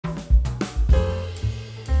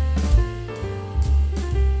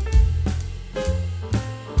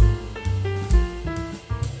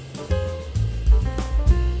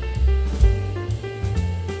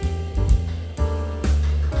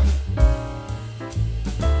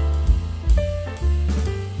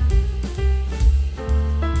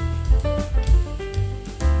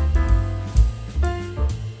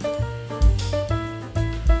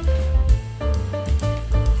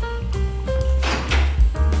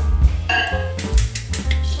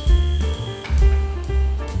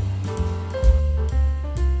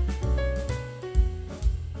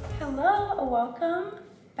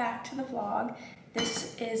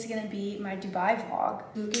gonna be my Dubai vlog.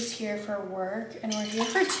 Luke is here for work and we're here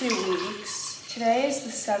for 2 weeks. Today is the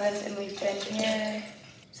 7th and we've been here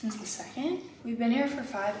since the 2nd. We've been here for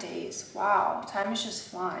 5 days. Wow, time is just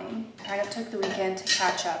flying. I kind of took the weekend to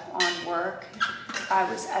catch up on work. I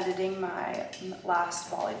was editing my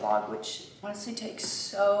last Bali vlog, which honestly takes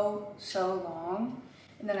so long.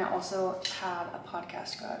 And then I also had a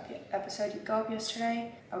podcast episode go up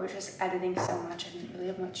yesterday. I was just editing so much. I didn't really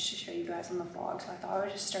have much to show you guys on the vlog, so I thought I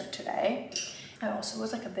would just start today. I also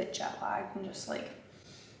was like a bit jet lagged and just like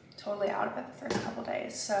totally out of it the first couple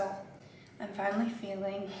days. So I'm finally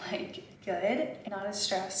feeling like good, not as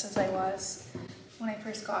stressed as I was when I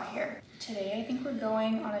first got here. Today I think we're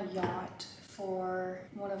going on a yacht for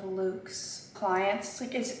one of Luke's clients.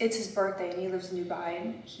 It's his birthday and he lives in Dubai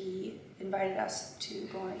and he invited us to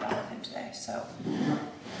go on a yacht with him today. So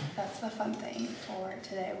that's the fun thing for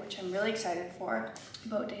today, which I'm really excited for.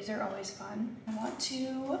 Boat days are always fun. I want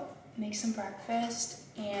to make some breakfast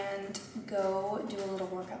and go do a little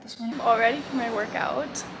workout this morning. I'm all ready for my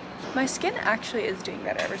workout. My skin actually is doing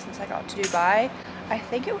better ever since I got to Dubai. I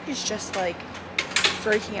think it was just like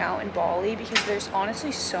freaking out in Bali because there's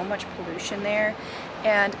honestly so much pollution there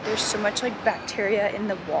and there's so much like bacteria in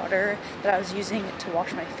the water that I was using to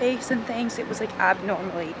wash my face and things. It was like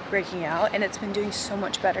abnormally breaking out and it's been doing so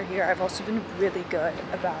much better here. I've also been really good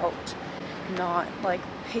about not like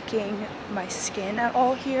picking my skin at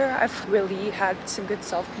all here. I've really had some good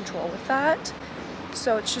self-control with that.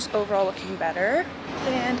 So it's just overall looking better.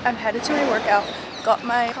 And I'm headed to my workout. Got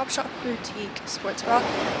my Topshop boutique sports bra.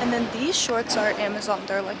 And then these shorts are Amazon.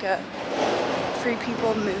 They're like a Free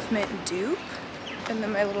People movement dupe. And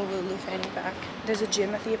then my little Lulu fanny pack. There's a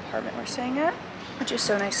gym at the apartment we're staying at, which is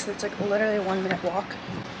so nice. It's like literally a 1-minute walk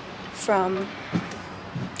from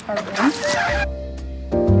our room.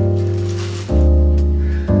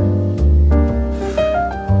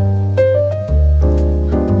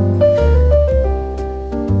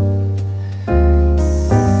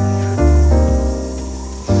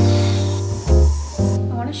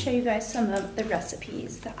 Some of the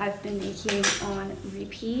recipes that I've been making on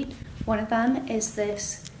repeat. One of them is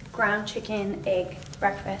this ground chicken egg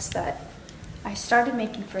breakfast that I started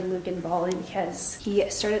making for Luke in Bali because he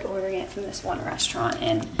started ordering it from this one restaurant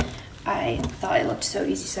and I thought it looked so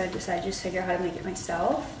easy, so I decided to just figure out how to make it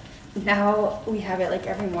myself. Now we have it like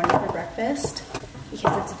every morning for breakfast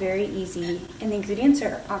because it's very easy and the ingredients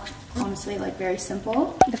are honestly like very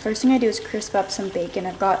simple. The first thing I do is crisp up some bacon.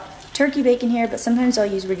 I've got turkey bacon here, but sometimes I'll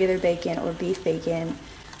use regular bacon or beef bacon.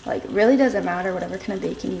 Like, really doesn't matter, whatever kind of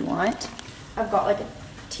bacon you want. I've got like a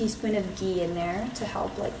teaspoon of ghee in there to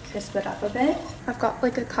help like crisp it up a bit. I've got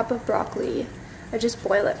like a cup of broccoli. I just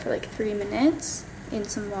boil it for like 3 minutes in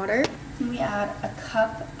some water. And we add a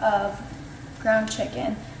cup of ground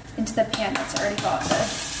chicken into the pan that's already got the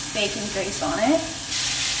bacon grease on it.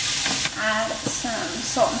 Add some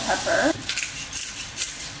salt and pepper.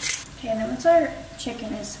 Okay, and then once our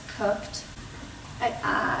chicken is cooked, I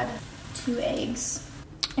add 2 eggs.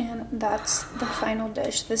 And that's the final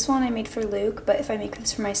dish. This one I made for Luke, but if I make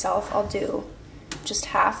this for myself, I'll do just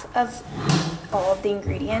half of all of the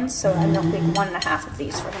ingredients. So I milk like 1.5 of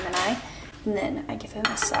these for him and I. And then I give him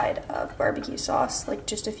a side of barbecue sauce, like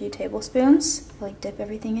just a few tablespoons. I like dip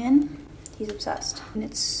everything in. He's obsessed. And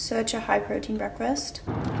it's such a high protein breakfast.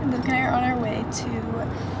 And Luke and I are on our way to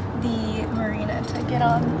the marina to get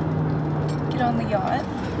on the yacht.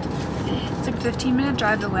 It's like a 15-minute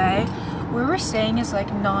drive away. Where we're staying is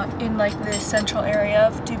like not in like the central area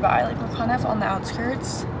of Dubai. Like we're kind of on the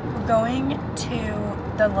outskirts. We're going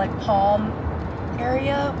to the like Palm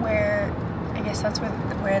area where I guess that's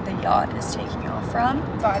where the yacht is taking off from.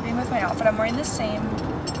 Vibing with my outfit. I'm wearing the same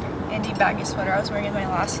Indy baggy sweater I was wearing in my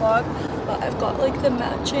last vlog, but I've got like the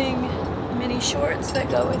matching mini shorts that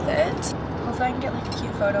go with it. Hopefully I can get like a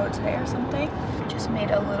cute photo today or something. I just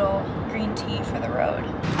made a little green tea for the road.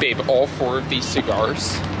 Babe, all 4 of these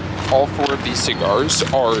cigars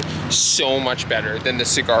are so much better than the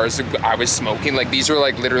cigars I was smoking. Like these are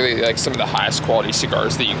like literally like some of the highest quality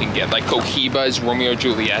cigars that you can get, like Cohibas, Romeo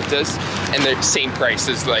Julietas, and they're same price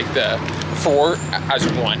as like the 4 as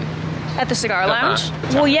 1. At the cigar lounge?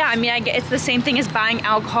 Well, yeah, I mean, it's the same thing as buying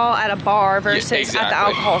alcohol at a bar versus at the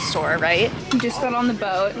alcohol store, right? We just got on the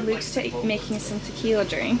boat. Luke's making some tequila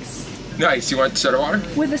drinks. Nice. You want soda water?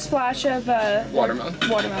 With a splash of watermelon.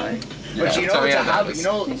 Watermelon. Yeah, but you know what to have, you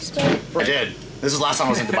know. I did. This is the last time I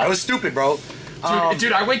was in Dubai. It was stupid, bro.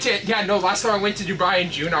 Dude, I went to, last time I went to Dubai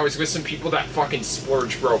in June, I was with some people that fucking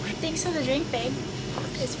splurge, bro. Thanks for the drink, babe.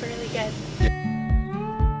 It's really good.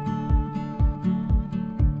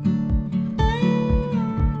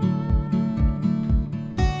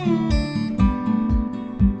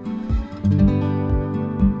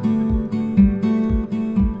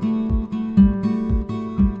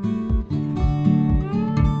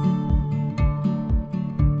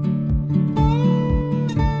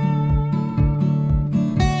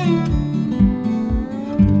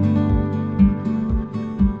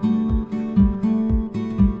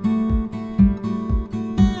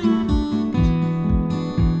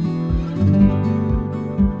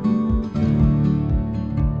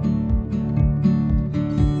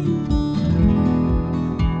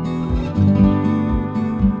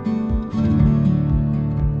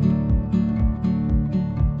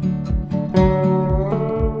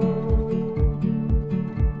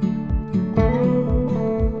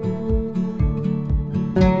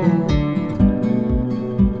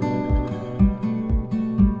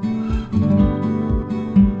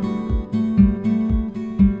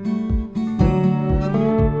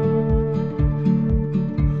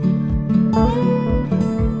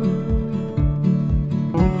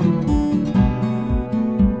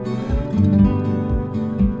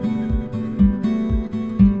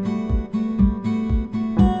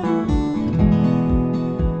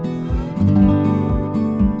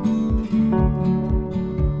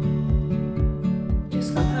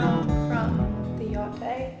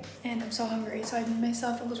 I'm so hungry, so I made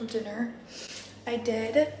myself a little dinner. I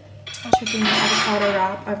did chicken avocado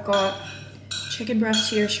wrap. I've got chicken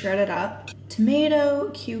breast here shredded up, tomato,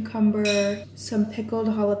 cucumber, some pickled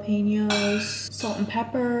jalapenos, salt and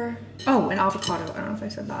pepper. Oh, and avocado. I don't know if I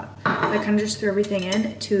said that. I kind of just threw everything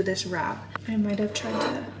in to this wrap. I might have tried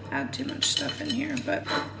to add too much stuff in here, but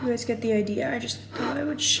you guys get the idea. I just thought I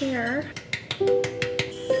would share.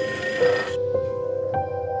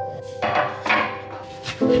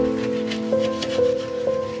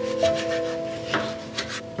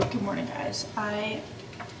 Good morning, guys. I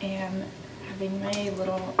am having my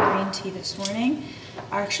little green tea this morning.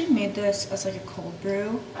 I actually made this as like a cold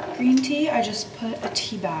brew green tea. I just put a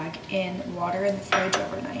tea bag in water in the fridge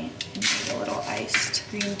overnight and made a little iced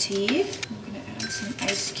green tea. I'm gonna add some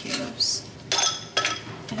ice cubes.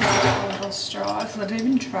 And I have a little straw. I've literally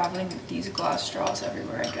been traveling with these glass straws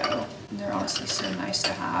everywhere I go. And they're honestly so nice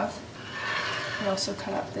to have. I also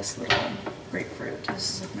cut up this little grapefruit.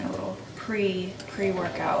 This is like my little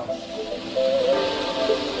pre-workout.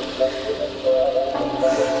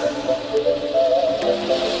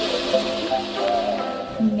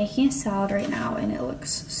 I'm making a salad right now and it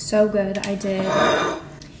looks so good. I did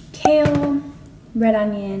kale, red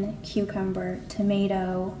onion, cucumber,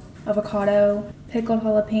 tomato, avocado, pickled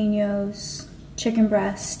jalapenos, chicken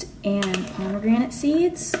breast, and pomegranate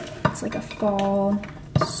seeds. It's like a fall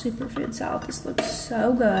superfood salad. This looks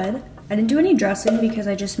so good. I didn't do any dressing because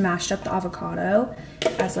I just mashed up the avocado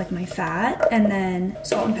as like my fat, and then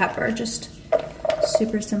salt and pepper, just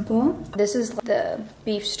super simple. This is the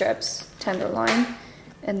beef strips tenderloin,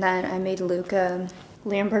 and then I made Luke a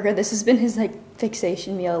lamb burger. This has been his like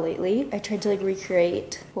fixation meal lately. I tried to like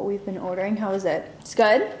recreate what we've been ordering. How is it? It's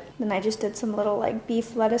good. Then I just did some little like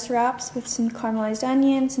beef lettuce wraps with some caramelized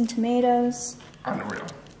onions and tomatoes. Unreal.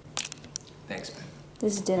 Thanks, man.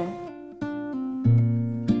 This is dinner.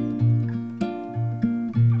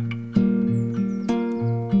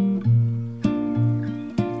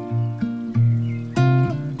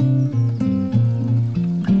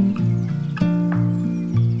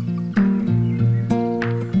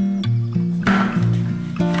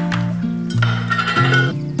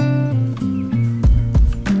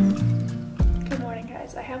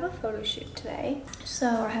 Photo shoot today. So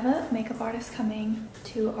I have a makeup artist coming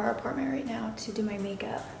to our apartment right now to do my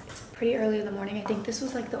makeup. It's pretty early in the morning. I think this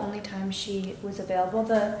was like the only time she was available.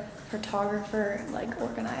 The photographer like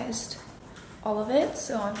organized all of it,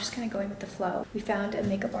 so I'm just kind of going with the flow. We found a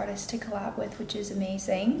makeup artist to collab with, which is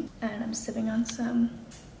amazing. And I'm sipping on some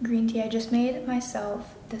green tea. I just made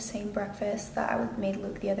myself the same breakfast that I made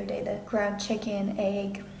Luke the other day, the ground chicken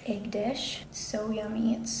egg dish. It's so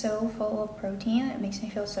yummy. It's so full of protein. It makes me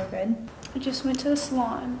feel so good. I just went to the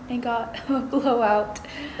salon and got a blowout.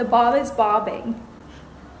 The bob is bobbing.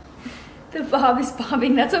 The bob is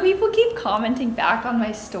bobbing. That's what people keep commenting back on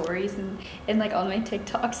my stories and like on my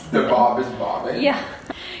TikToks. The bob is bobbing? Yeah,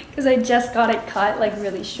 because I just got it cut like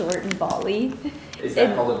really short and bally. Is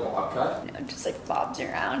that called a bob cut? No, just like bobs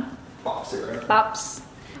around. Bobs around? Bops.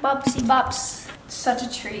 Bopsy bops. It's such a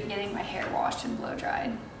treat getting my hair washed and blow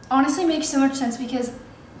dried. Honestly, makes so much sense because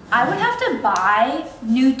I would have to buy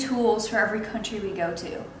new tools for every country we go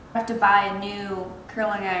to. I'd have to buy a new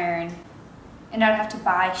curling iron, and I'd have to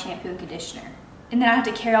buy shampoo and conditioner. And then I'd have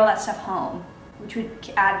to carry all that stuff home, which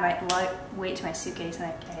would add my weight to my suitcase, and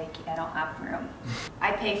I don't have room.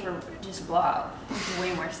 I pay for just blowout, which makes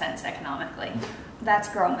way more sense economically. That's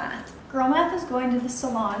girl math. Girl math is going to the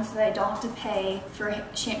salon so that I don't have to pay for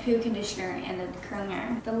shampoo, conditioner, and a curling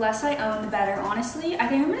iron. The less I own, the better. Honestly, I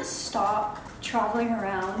think I'm gonna stop traveling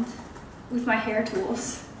around with my hair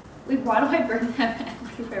tools. Like, why do I bring them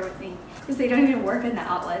everywhere with me? Because they don't even work in the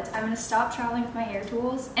outlets. I'm gonna stop traveling with my hair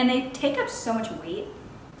tools, and they take up so much weight,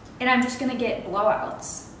 and I'm just gonna get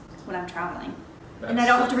blowouts when I'm traveling. And I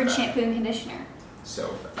don't have to rinse shampoo and conditioner. So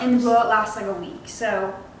fast. And the blowout lasts like a week,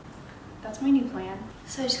 so that's my new plan.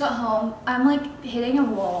 So I just got home. I'm like hitting a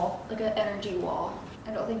wall, like an energy wall.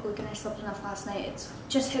 I don't think Luke and I slept enough last night. It's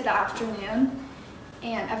just hit the afternoon,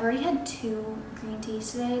 and I've already had 2 green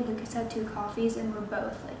teas today. Lucas had 2 coffees, and we're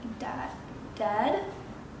both like dead.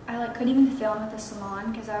 I like couldn't even film at the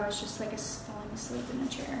salon because I was just like falling asleep in the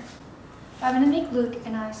chair. But I'm gonna make Luke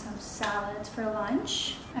and I some salads for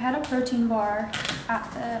lunch. I had a protein bar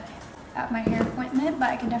at my hair appointment, but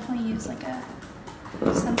I can definitely use like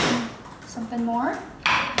something more.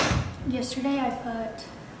 Yesterday I put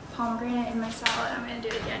pomegranate in my salad. I'm gonna do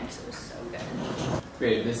it again because it was so good.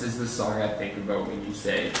 Babe, this is the song I think about when you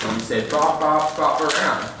say bop, bop, bop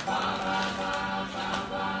around.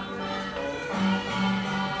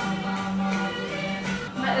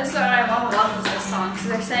 This is what my mom loves this song because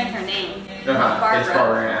they're saying her name. It's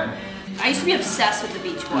Barbara. I used to be obsessed with the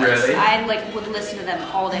Beach Boys. Really? I like would listen to them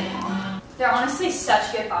all day long. They're honestly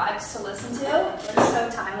such good vibes to listen to. They're so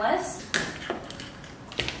timeless.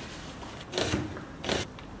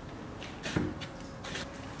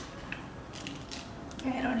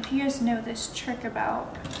 Okay, I don't know if you guys know this trick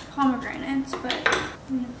about pomegranates, but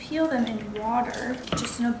I'm gonna peel them in water,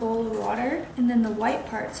 just in a bowl of water, and then the white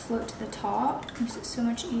parts float to the top. Makes it so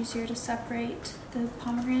much easier to separate the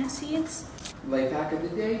pomegranate seeds. Life hack of the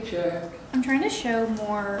day, check. I'm trying to show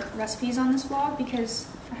more recipes on this vlog because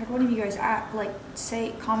I had one of you guys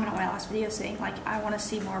comment on my last video saying like I want to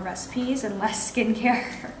see more recipes and less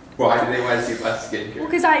skincare. Why do they want to see less skincare? Well,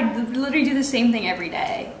 because I literally do the same thing every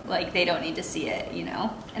day. Like they don't need to see it, you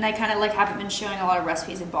know? And I kind of like haven't been showing a lot of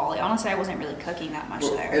recipes in Bali. Honestly, I wasn't really cooking that much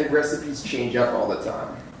there. And recipes change up all the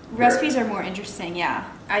time. Recipes are more interesting, yeah.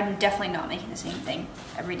 I'm definitely not making the same thing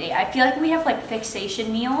every day. I feel like we have like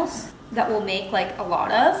fixation meals that we'll make like a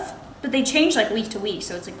lot of, but they change like week to week,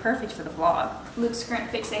 so it's like perfect for the vlog. Luke's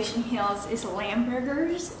current fixation meals is lamb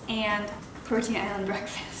burgers and protein island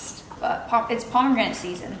breakfast. But it's pomegranate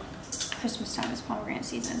season. Christmas time is pomegranate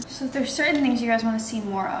season. So if there's certain things you guys want to see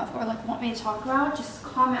more of or like want me to talk about, just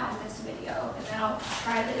comment on this video and then I'll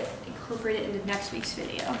try to incorporate it into next week's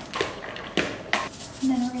video. And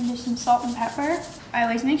then we're gonna do some salt and pepper. I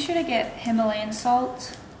always make sure to get Himalayan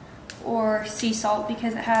salt or sea salt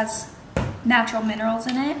because it has natural minerals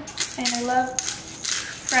in it. And I love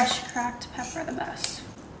fresh cracked pepper the best,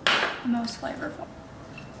 the most flavorful.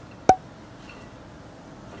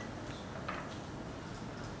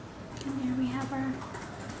 And here we have our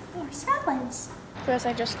salads. Guys,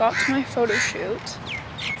 I just got to my photo shoot.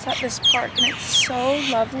 It's at this park and it's so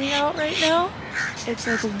lovely out right now. It's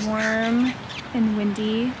like warm and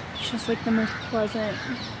windy. It's just like the most pleasant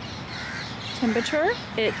temperature.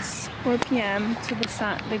 It's 4 p.m. so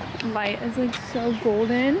the light is like so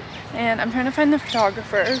golden. And I'm trying to find the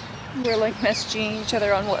photographer. We're like messaging each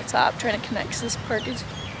other on WhatsApp trying to connect because this park is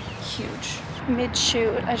huge.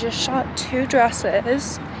 Mid-shoot, I just shot 2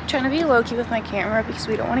 dresses. I'm trying to be low-key with my camera because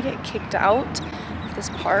we don't want to get kicked out of this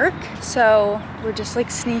park. So we're just like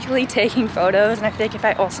sneakily taking photos, and I feel like if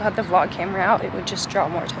I also had the vlog camera out, it would just draw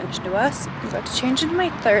more attention to us. I'm about to change into my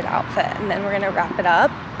 3rd outfit and then we're gonna wrap it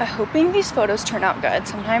up. I'm hoping these photos turn out good.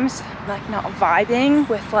 Sometimes I'm like not vibing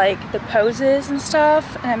with like the poses and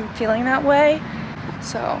stuff, and I'm feeling that way.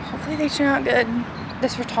 So hopefully they turn out good.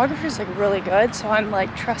 This photographer is like really good, so I'm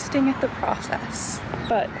like trusting at the process.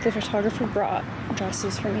 But the photographer brought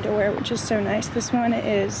dresses for me to wear, which is so nice. This one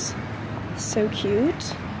is so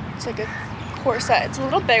cute. It's like a corset. It's a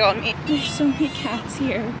little big on me. There's so many cats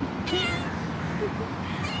here.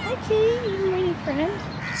 Hi Kitty, you're my new friend.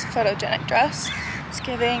 It's a photogenic dress. It's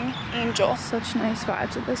giving angel. Such nice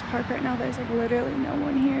vibes at this park right now. There's like literally no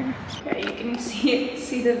one here. Okay, you can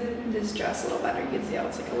see this dress a little better. You can see how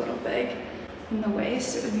it's like a little big in the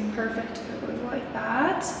waist. It would be perfect if it was like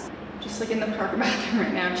that. Just like in the park bathroom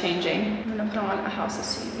right now, changing. I'm gonna put on a House of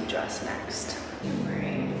Sweetie dress next. I'm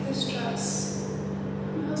wearing this dress.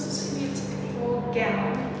 House of Sweetie, it's like a full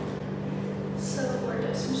gown. So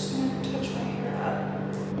gorgeous. I'm just gonna touch my hair up.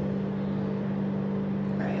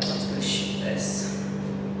 Alright, let's go shoot this.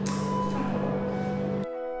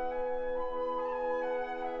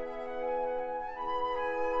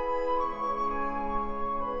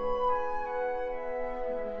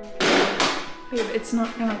 Babe, it's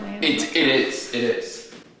not gonna land. It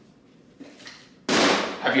is.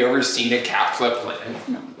 Have you ever seen a cat flip land?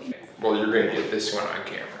 No. Well, you're gonna get this one on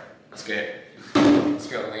camera. It's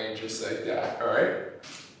gonna land just like that, alright?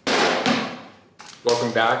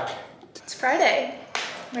 Welcome back. It's Friday,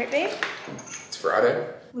 right babe? It's Friday.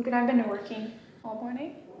 Luke and I have been working all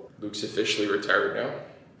morning. Luke's officially retired now.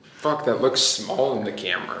 Fuck, that looks small in the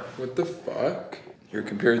camera. What the fuck? Here,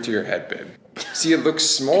 compare it to your head, babe. See, it looks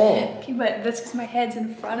small. Okay, but that's because my head's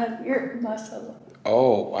in front of your muscle.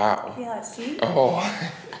 Oh, wow. Yeah, see? Oh,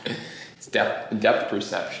 it's depth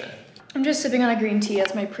perception. I'm just sipping on a green tea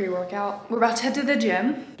as my pre-workout. We're about to head to the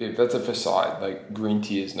gym. Babe, that's a facade. Like, green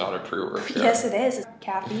tea is not a pre-workout. Yes, it is. It's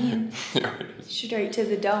caffeine. Yeah, it is. Straight to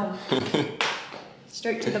the dome.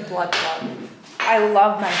 Straight to the blood club. I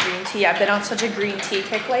love my green tea. I've been on such a green tea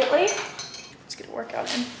kick lately. Let's get a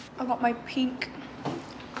workout in. I got my pink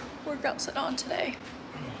workout set on today.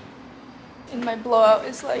 And my blowout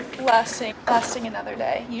is like lasting another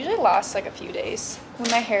day. Usually lasts like a few days.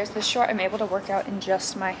 When my hair is this short, I'm able to work out in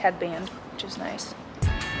just my headband, which is nice.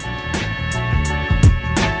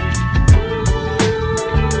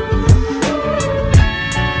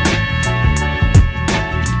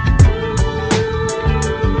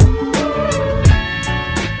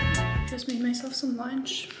 Just made myself some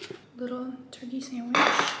lunch. Little turkey sandwich.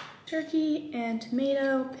 Turkey and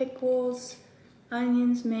tomato, pickles,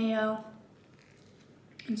 onions, mayo,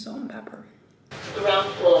 and salt and pepper.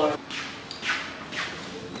 Ground floor.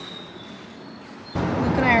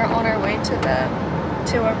 Luke and I are on our way to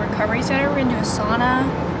a recovery center. We're gonna do a sauna.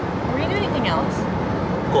 Are we gonna do anything else?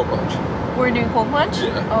 Cold plunge. We're doing cold plunge?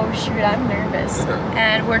 Yeah. Oh shoot, I'm nervous.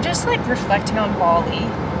 And we're just like reflecting on Bali.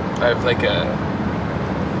 I have like an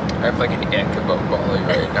ick about Bali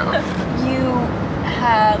right now. You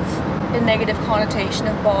have a negative connotation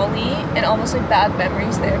of Bali and almost like bad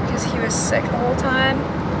memories there because he was sick the whole time.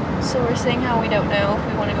 So we're saying how we don't know if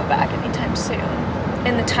we want to go back anytime soon.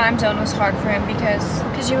 And the time zone was hard for him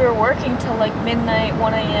because you were working till like midnight,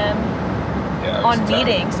 1 a.m. Yeah, on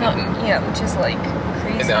meetings, not which is like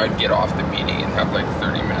crazy. And then I'd get off the meeting and have like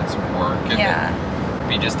 30 minutes of work and then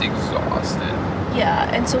be just exhausted. Yeah,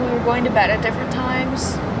 and so we were going to bed at different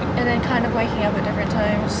times and then kind of waking up at different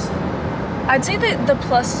times. I'd say that the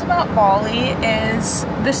pluses about Bali is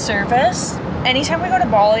the service. Anytime we go to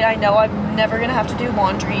Bali, I know I'm never gonna have to do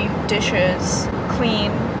laundry, dishes,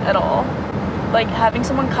 clean at all. Like having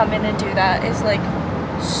someone come in and do that is like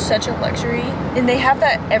such a luxury, and they have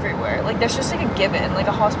that everywhere. Like there's just like a given, like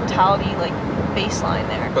a hospitality like baseline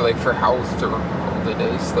there. But like for how third world it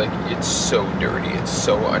is, like it's so dirty, it's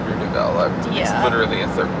so underdeveloped. Yeah. It's literally a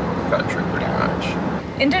third world country pretty much.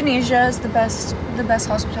 Indonesia is the best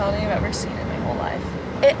hospitality I've ever seen in my whole life.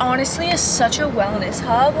 It honestly is such a wellness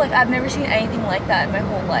hub. Like I've never seen anything like that in my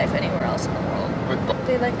whole life anywhere else in the world.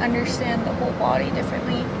 They like understand the whole body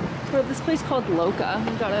differently. We're at this place called Loqa.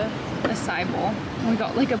 We got a acai bowl. And we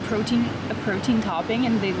got like a protein topping,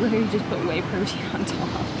 and they literally just put whey protein on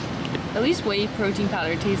top. At least whey protein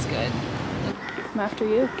powder tastes good. I'm after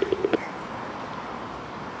you.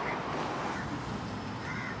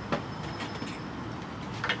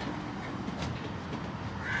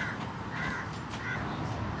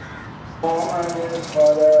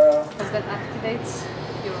 Because that activates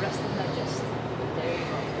your rest and digest. There you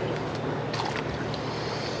go.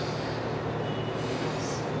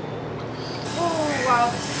 Oh wow,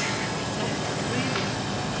 this is so breathing.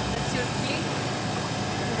 That's your key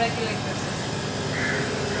to regulate your system.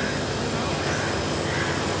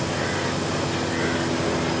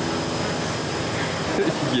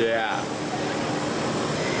 Yeah.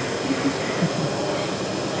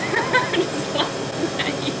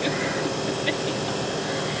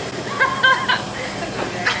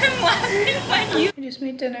 I just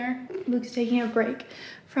made dinner. Luke's taking a break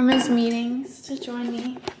from his meetings to join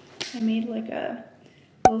me. I made like a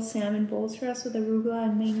little salmon bowls for us with arugula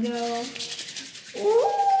and mango.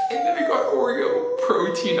 Ooh. And then we got Oreo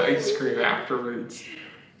protein ice cream afterwards.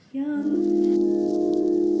 Yum.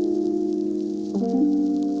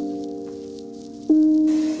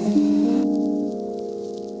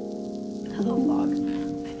 Hello vlog.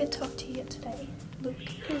 I haven't talked to you yet today.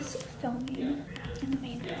 Luke is filming in the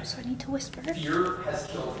main room, so I need to whisper.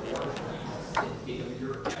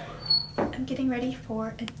 I'm getting ready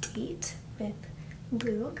for a date with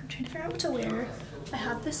Luke. I'm trying to figure out what to wear. I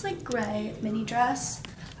have this like gray mini dress.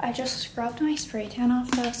 I just scrubbed my spray tan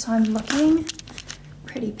off though, so I'm looking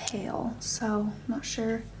pretty pale. So I'm not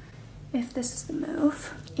sure if this is the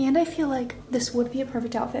move. And I feel like this would be a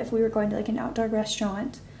perfect outfit if we were going to like an outdoor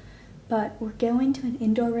restaurant. But we're going to an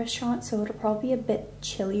indoor restaurant, so it'll probably be a bit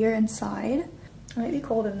chillier inside. It might be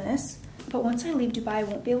cold in this. But once I leave Dubai, I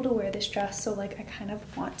won't be able to wear this dress, so like I kind of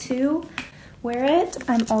want to wear it.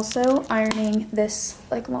 I'm also ironing this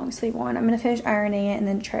like long sleeve one. I'm gonna finish ironing it and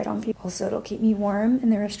then try it on people so it'll keep me warm in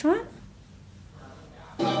the restaurant.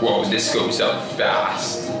 Whoa, this goes up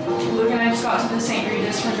fast. Luke and I just got to the St.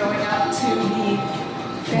 Regis. We're going up to the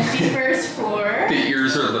 51st floor. The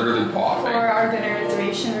ears are literally popping. For our dinner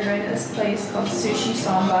reservation, we're going to this place called Sushi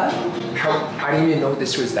Samba. I didn't even know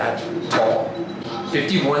this was that tall.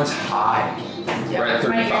 51's high. Yeah, we're at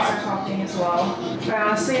 35. my ears are popping as well. I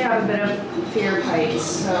honestly have a bit of fear of heights,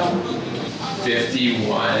 so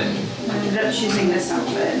 51. I ended up choosing this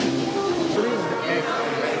outfit.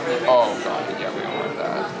 Oh god, yeah, we don't want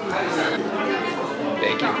that.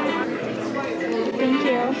 Thank you. Thank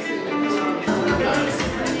you.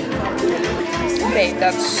 Babe,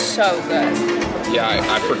 that's so good. Yeah,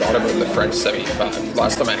 I forgot about the French 75.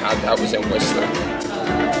 Last time I had that was in Whistler.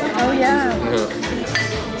 Oh yeah.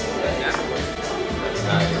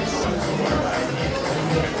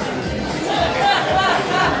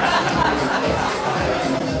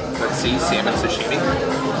 Let's see, salmon sashimi.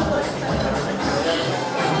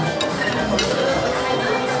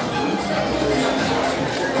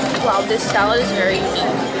 Wow, this salad is very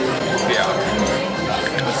unique. Yeah.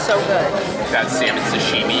 It's so good. That salmon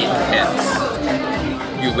sashimi hits.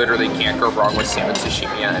 You literally can't go wrong with salmon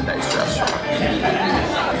sashimi at a nice restaurant.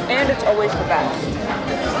 And it's always the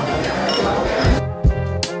best.